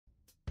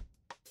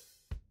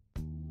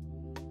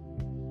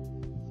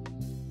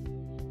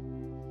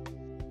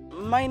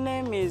My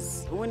name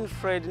is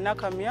Winfred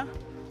Nakamia.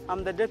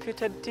 I'm the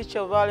Deputy Teacher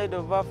of Our Lady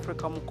of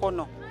Africa,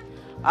 Mukono.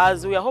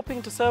 As we are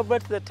hoping to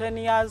celebrate the 10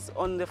 years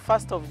on the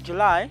 1st of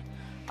July,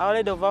 Our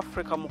Lady of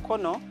Africa,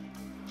 Mukono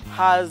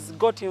has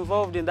got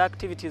involved in the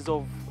activities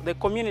of the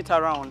community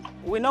around.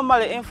 We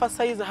normally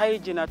emphasize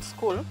hygiene at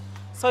school,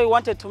 so we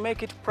wanted to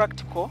make it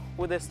practical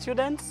with the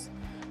students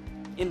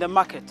in the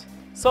market.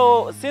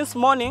 So since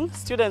morning,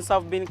 students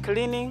have been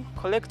cleaning,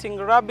 collecting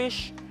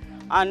rubbish,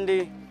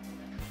 and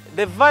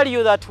the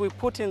value that we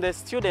put in the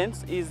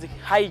students is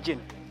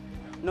hygiene,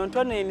 not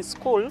only in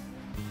school,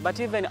 but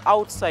even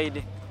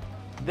outside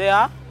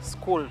their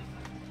school.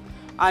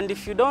 And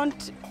if you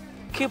don't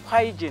keep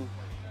hygiene,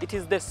 it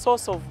is the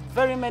source of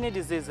very many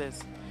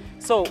diseases.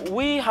 So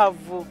we have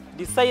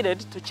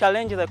decided to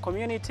challenge the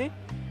community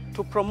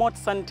to promote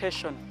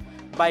sanitation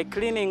by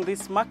cleaning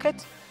this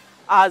market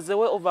as a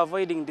way of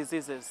avoiding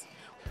diseases.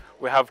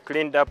 We have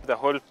cleaned up the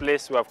whole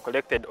place, we have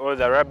collected all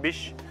the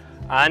rubbish,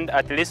 and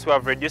at least we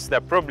have reduced the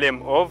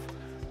problem of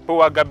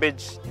poor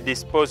garbage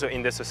disposal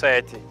in the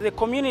society. The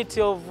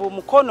community of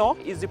Mukono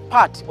is a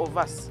part of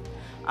us,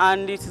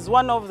 and it is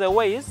one of the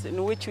ways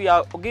in which we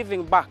are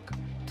giving back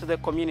to the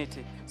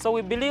community. So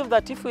we believe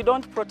that if we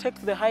don't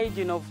protect the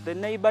hygiene of the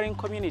neighboring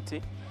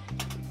community,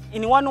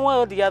 in one way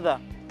or the other,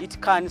 it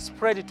can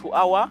spread to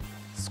our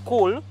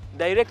school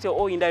directly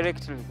or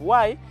indirectly.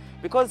 Why?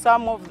 Because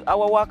some of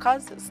our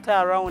workers stay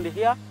around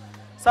here,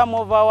 some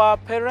of our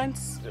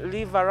parents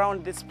live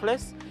around this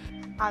place.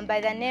 I'm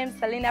by the name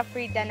Selina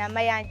Frida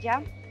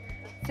Namayanja,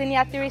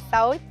 Senior 3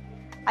 South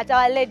at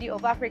Our Lady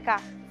of Africa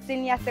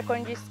Senior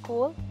Secondary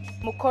School,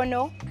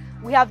 Mukono.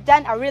 We have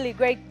done a really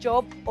great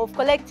job of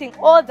collecting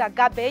all the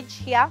garbage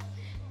here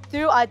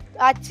through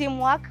our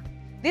teamwork.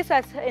 This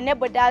has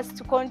enabled us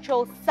to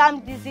control some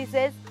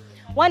diseases.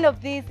 One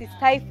of these is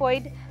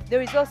typhoid.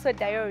 There is also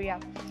diarrhea.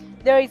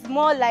 There is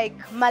more like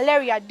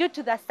malaria due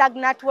to the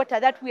stagnant water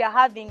that we are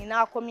having in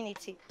our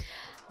community.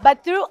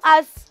 But through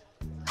us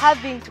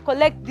having to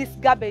collect this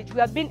garbage, we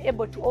have been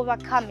able to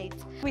overcome it.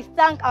 We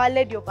thank Our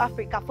Lady of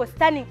Africa for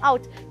standing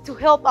out to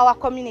help our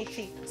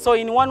community. So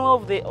in one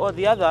way or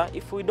the other,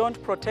 if we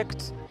don't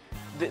protect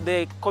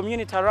the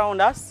community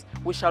around us,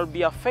 we shall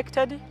be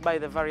affected by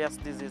the various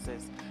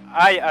diseases.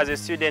 I, as a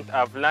student,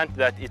 have learned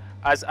that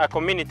as a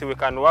community we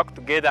can work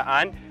together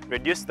and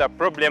reduce the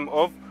problem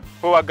of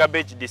poor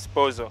garbage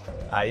disposal.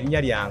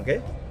 Erinnya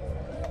lyange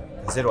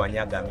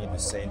Nzerwanyagamidu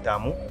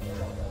Sentamu,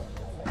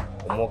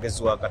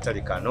 omwogezi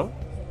w'akatale kano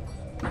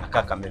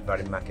ak'Akame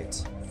Valley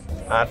Market.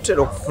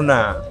 Tutera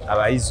okufuna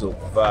abayizi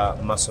okuva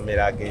mu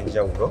masomero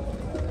ag'enjawulo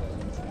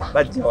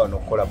bajja wano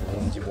okukola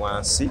bulungi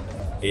bwansi,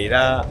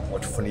 era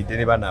otufunidde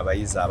ne bano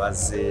abayizi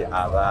abazze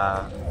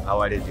aba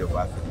Our Lady of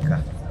Africa.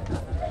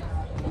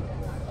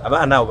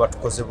 Abaana abo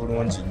batukoze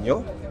bulungi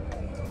nnyo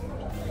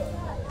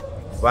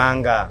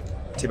kubanga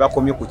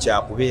tebakomye ku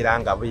kyakubeera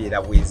nga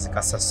beera bwezi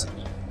kasasiro,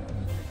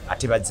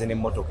 ate bazze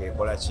n'emmotoka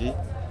ekola ki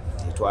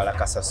etwala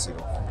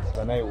kasasiro.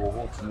 Naye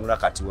woba otunula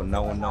kati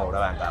wonna wonna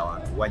olaba nga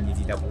abantu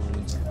wanyirira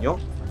bulungi nnyo.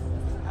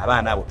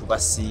 Abaana abo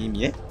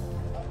tubasiimye,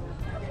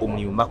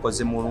 omulimu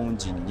bakoze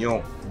mulungi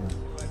nnyo,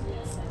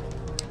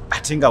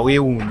 ate nga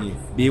weewuunye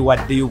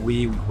beewaddeyo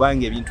bwewi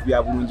kubanga ebintu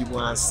bya bulungi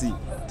bwansi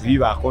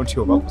tebibaako nti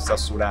oba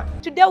kusasula.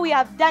 Today we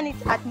have done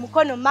it at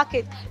Mukono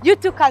Market. You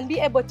too can be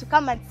able to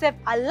come and save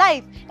a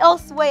life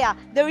elsewhere.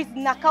 There is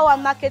Nakawa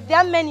Market. There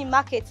are many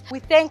markets. We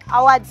thank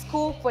our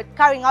school for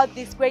carrying out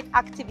this great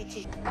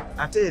activity.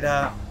 Ate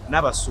era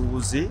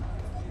n'abasuubuzi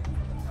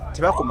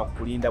tebakoma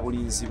kulinda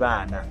bulinzi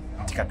baana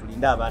nti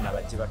katulinda abaana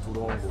bajje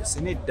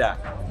batulongoose. Nedda,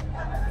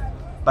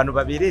 bano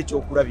babeere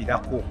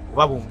ekyokulabirako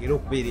oba bongere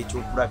okubeera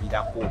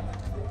ekyokulabirako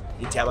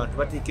nti abantu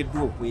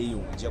bateekeddwa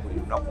okweyonja buli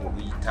lunaku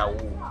oluyitawo.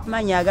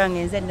 Amannya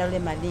gange nze Nalule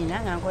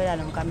Madina nga nkolera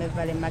no mu Akame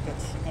Valley Market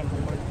e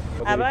Mukono.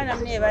 Abaana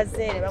mune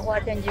bazzeere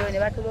bakwata enjiro ne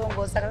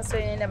batulongoosa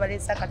kasasiro ne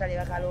baleesa akatale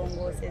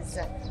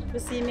bakalongoosezza.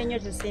 Tusiimye nnyo,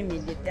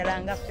 tusiimidde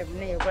ddala nga ffe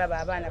mune okulaba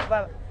abaana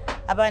kuba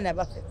abaana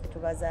baffe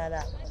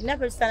tubazaala.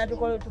 Naffe tusaana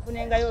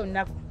tufunengayo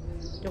olunaku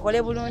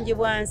tukole bulungi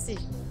bwansi,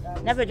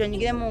 naffe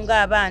tonyigiremu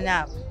ng'abaana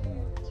abo.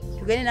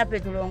 Tugende naffe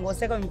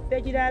tulongooseko mu kifo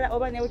ekirala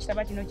oba ne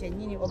kitaba kino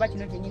kyennyini oba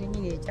kino kyennyini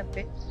nnyini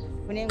ekyaffe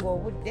funenga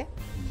obudde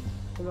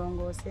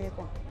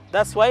tulongooseeko.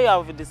 That's why I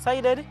have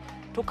decided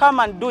to come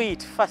and do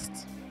it first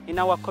in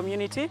our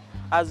community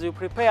as we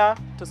prepare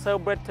to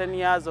celebrate 10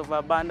 years of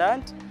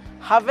abundant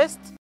harvest.